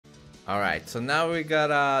Alright, so now we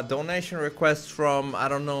got a donation request from, I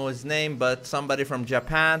don't know his name, but somebody from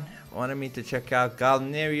Japan wanted me to check out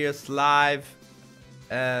Galneryus Live.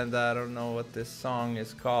 And I don't know what this song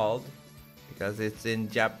is called because it's in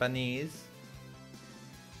Japanese.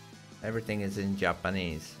 Everything is in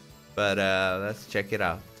Japanese. But let's check it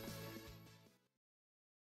out.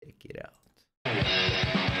 Check it out.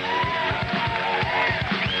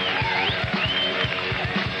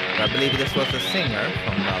 I believe this was a singer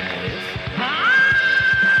from Galneryus.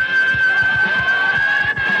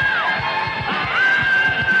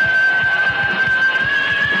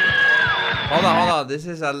 Hold on. This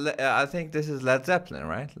is I think this is Led Zeppelin,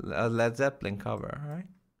 right? A Led Zeppelin cover, right?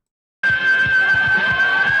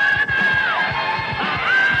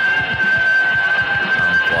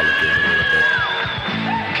 Sound quality is a little bit.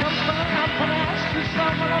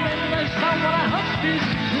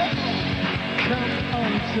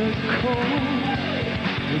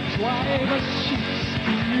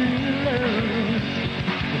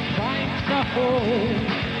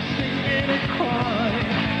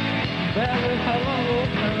 Very hello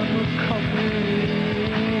and coming.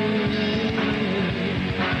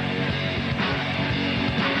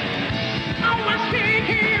 I was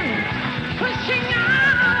speaking, pushing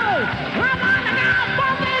out. I'm on the now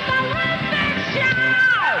for the show.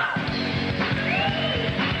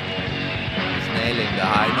 He's nailing the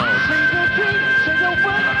high notes. Single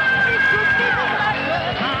word, it's your people like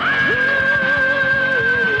that.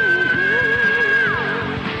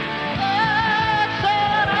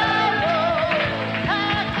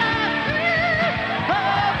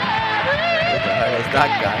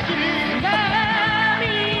 That guy.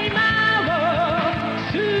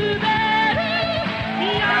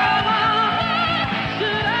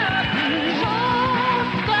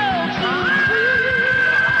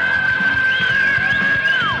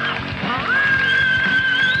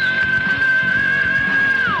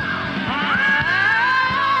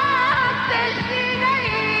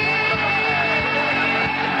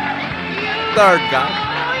 Third guy.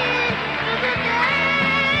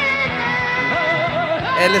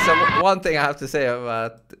 Hey, listen, one thing I have to say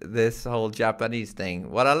about this whole Japanese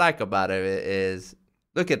thing, what I like about it is,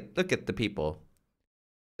 look at the people.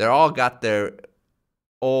 They're all got their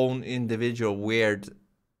own individual weird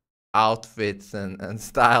outfits and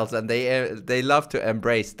styles, and they love to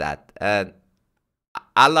embrace that. And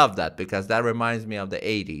I love that because that reminds me of the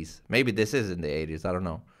 80s. Maybe this is in the 80s, I don't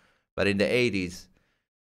know. But in the 80s,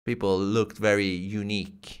 people looked very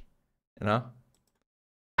unique, you know?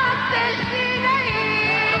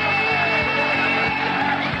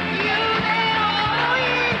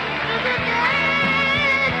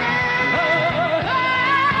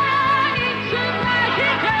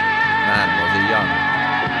 Man, was he young.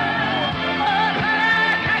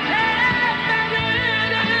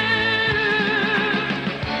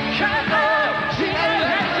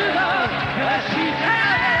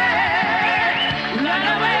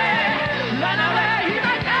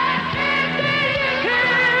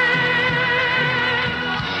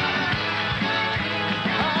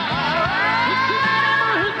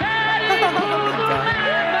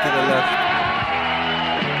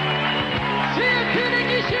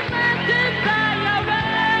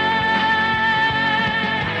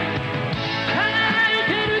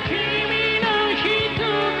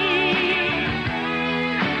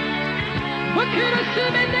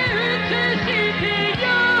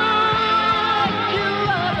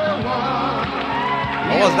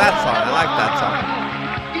 What was that song? I like that song.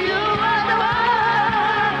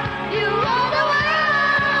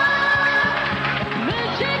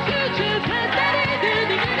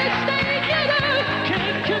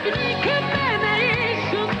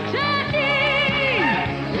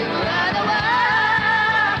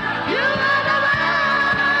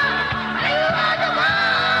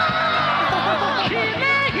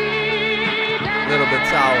 A little bit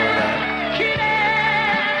sour there.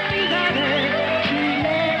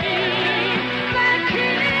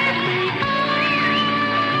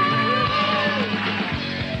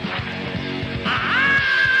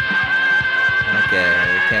 Okay,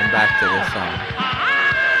 we came back to this song.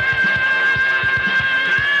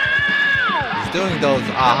 He's doing those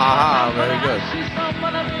ah-ha-ha, very good.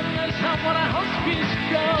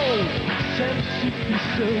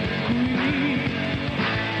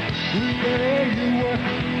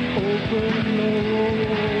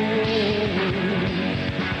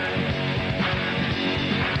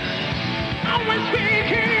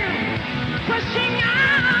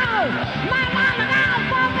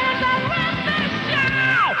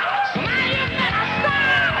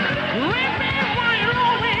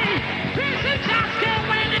 This is just the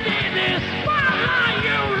way to do this. Why are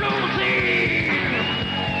you losing?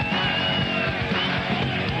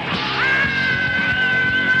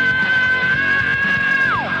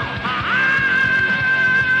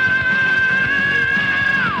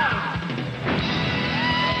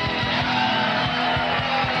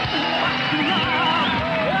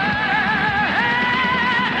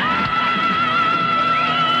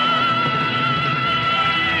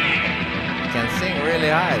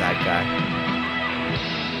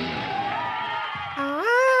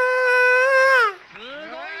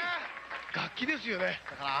 ですよね。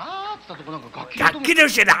だからあーって言ったとこなんか楽器の音も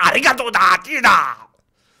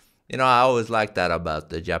You know, I always like that about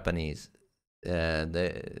the Japanese. A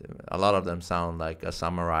lot of them sound like a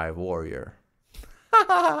samurai warrior.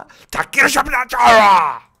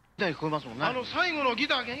 聞こえますもんね。最後のギ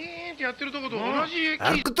ターゲーンってやってるとこと同じキー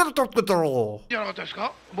じゃなかったです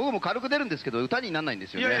か？僕も軽く出るんですけど歌にならないんで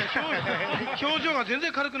すよね。いやいや、表情が全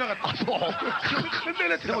然軽くなかった。そうで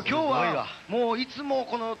も今日はもういつも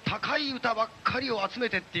この高い歌ばっかりを集め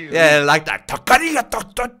てっていう。 Yeah, like that. 高いがと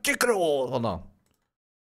っとってくる。Hold on.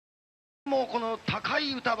 もうこの高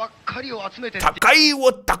い歌ばっかりを集めて高い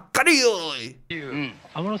を高いよっていう。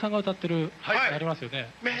安室さんが歌ってるありますよね。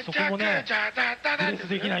そこもね、ブレス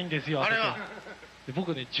できないんですよ。あれは。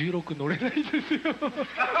僕ね、16乗れないんですよ。まず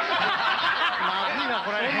いな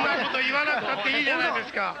これ。そんなこと言わなくたっていいじゃないで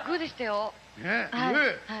すか。グーでしたよ。ね、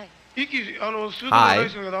はい。息吸うのが大好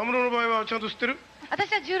きだけど、安室の場合はちゃんと知ってる？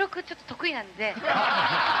私は16ちょっと得意なんで。な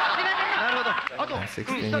るほど。あと、ス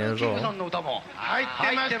タルキングさんの歌も入っ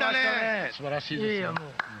てましたね。素晴らしいですよ。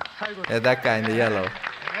Yeah, that guy in the yellow.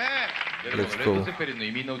 レッド・ゼッペリンの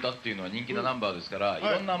移民の歌っていうのは人気なナンバーですから、い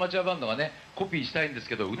ろんなアマチュアバンドがねコピーしたいんです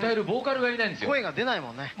けど、歌えるボーカルがいないんですよ。声が出ない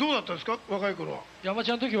もんね。どうだったんですか、若い頃は？アマ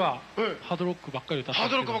チュアの時はハードロックばっかり歌ってハー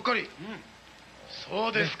ドロックばっかり。そ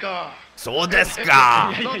うですか。そうです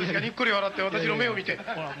か。どうですか、にっこり笑って私の目を見て。ほ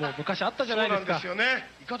ら、もう昔あったじゃないですか。そうなんですよね。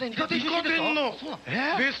イカ天の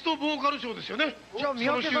ベストボーカル賞ですよね。じゃあ三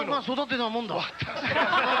宅さんが育てたもんだ。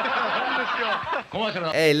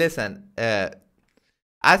Hey, listen.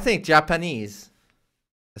 I think Japanese,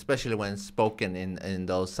 especially when spoken in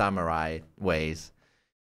those samurai ways,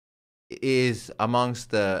 is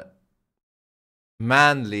amongst the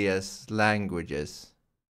manliest languages.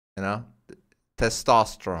 You know,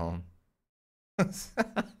 testosterone.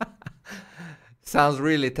 Sounds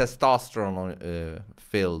really testosterone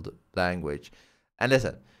filled language. And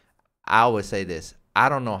listen, I always say this. I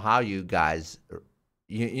don't know how you guys,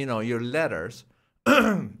 you know, your letters.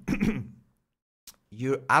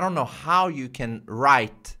 I don't know how you can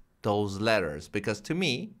write those letters, because to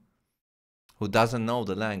me, who doesn't know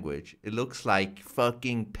the language, it looks like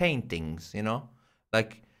fucking paintings, you know?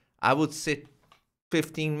 Like, I would sit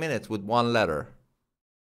 15 minutes with one letter,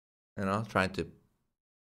 you know, trying to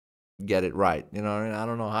get it right, you know? I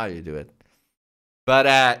don't know how you do it.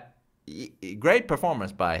 But great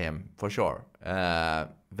performance by him, for sure.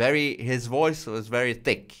 His voice was very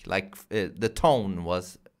thick, like the tone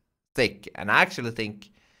was thick, and I actually think,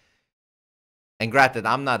 and granted,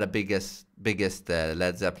 I'm not the biggest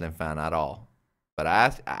Led Zeppelin fan at all, but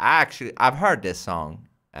I've heard this song,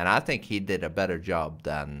 and I think he did a better job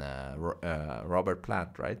than Robert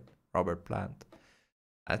Plant, right? Robert Plant.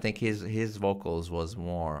 I think his vocals was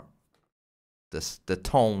more, the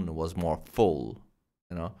tone was more full,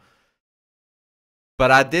 you know.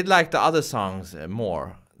 But I did like the other songs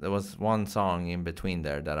more. There was one song in between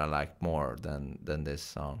there that I liked more than this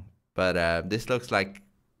song. But this looks like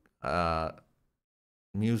a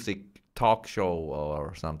music talk show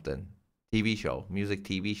or something. TV show. Music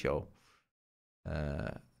TV show.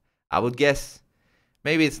 I would guess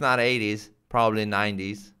maybe it's not 80s. Probably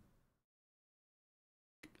 90s.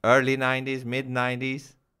 Early 90s. Mid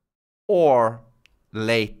 90s. Or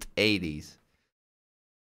late 80s.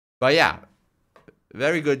 But yeah.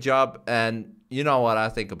 Very good job. And you know what I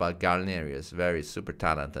think about Galneryus. Very super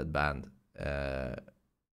talented band.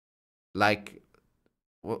 Like,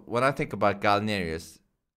 when I think about Galneryus,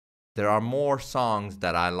 there are more songs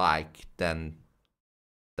that I like than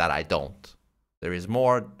that I don't. There is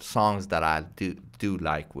more songs that I do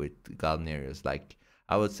like with Galneryus. Like,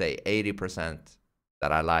 I would say 80%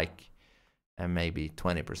 that I like, and maybe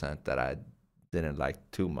 20% that I didn't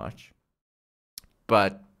like too much.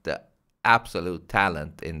 But the absolute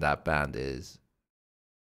talent in that band is,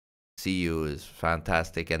 CU is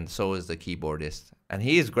fantastic, and so is the keyboardist, and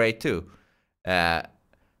he is great too. But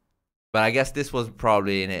I guess this was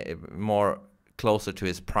probably more closer to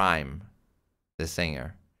his prime, the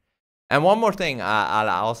singer. And one more thing I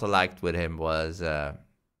also liked with him was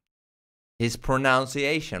his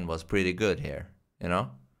pronunciation was pretty good here, you know?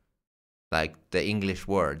 Like the English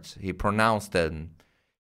words. He pronounced it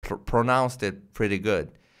pretty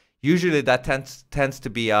good. Usually that tends to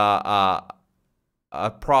be a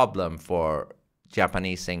problem for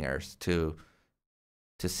Japanese singers to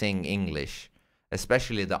sing English,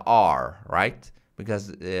 especially the R, right?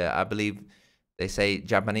 Because I believe they say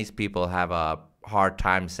Japanese people have a hard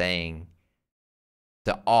time saying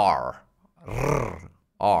the R.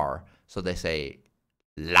 So they say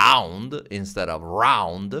lound instead of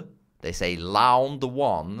round. They say lound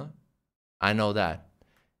one. I know that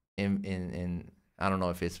in I don't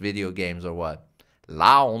know if it's video games or what.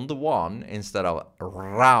 round one instead of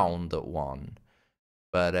round one.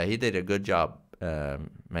 But he did a good job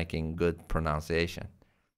making good pronunciation.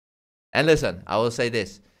 And listen, I will say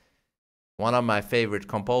this. One of my favorite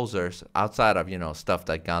composers, outside of, stuff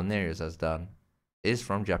that Galneryus has done, is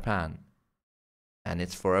from Japan. And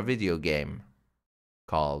it's for a video game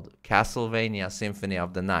called Castlevania Symphony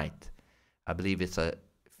of the Night. I believe it's a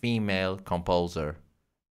female composer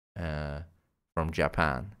from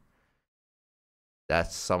Japan.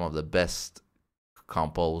 That's some of the best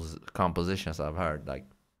compositions I've heard. Like,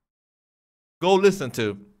 go listen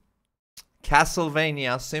to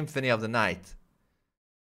Castlevania Symphony of the Night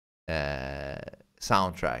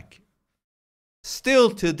soundtrack. Still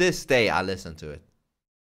to this day, I listen to it.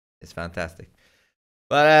 It's fantastic.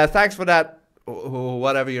 But thanks for that,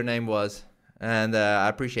 whatever your name was, and I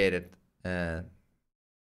appreciate it.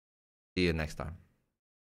 See you next time.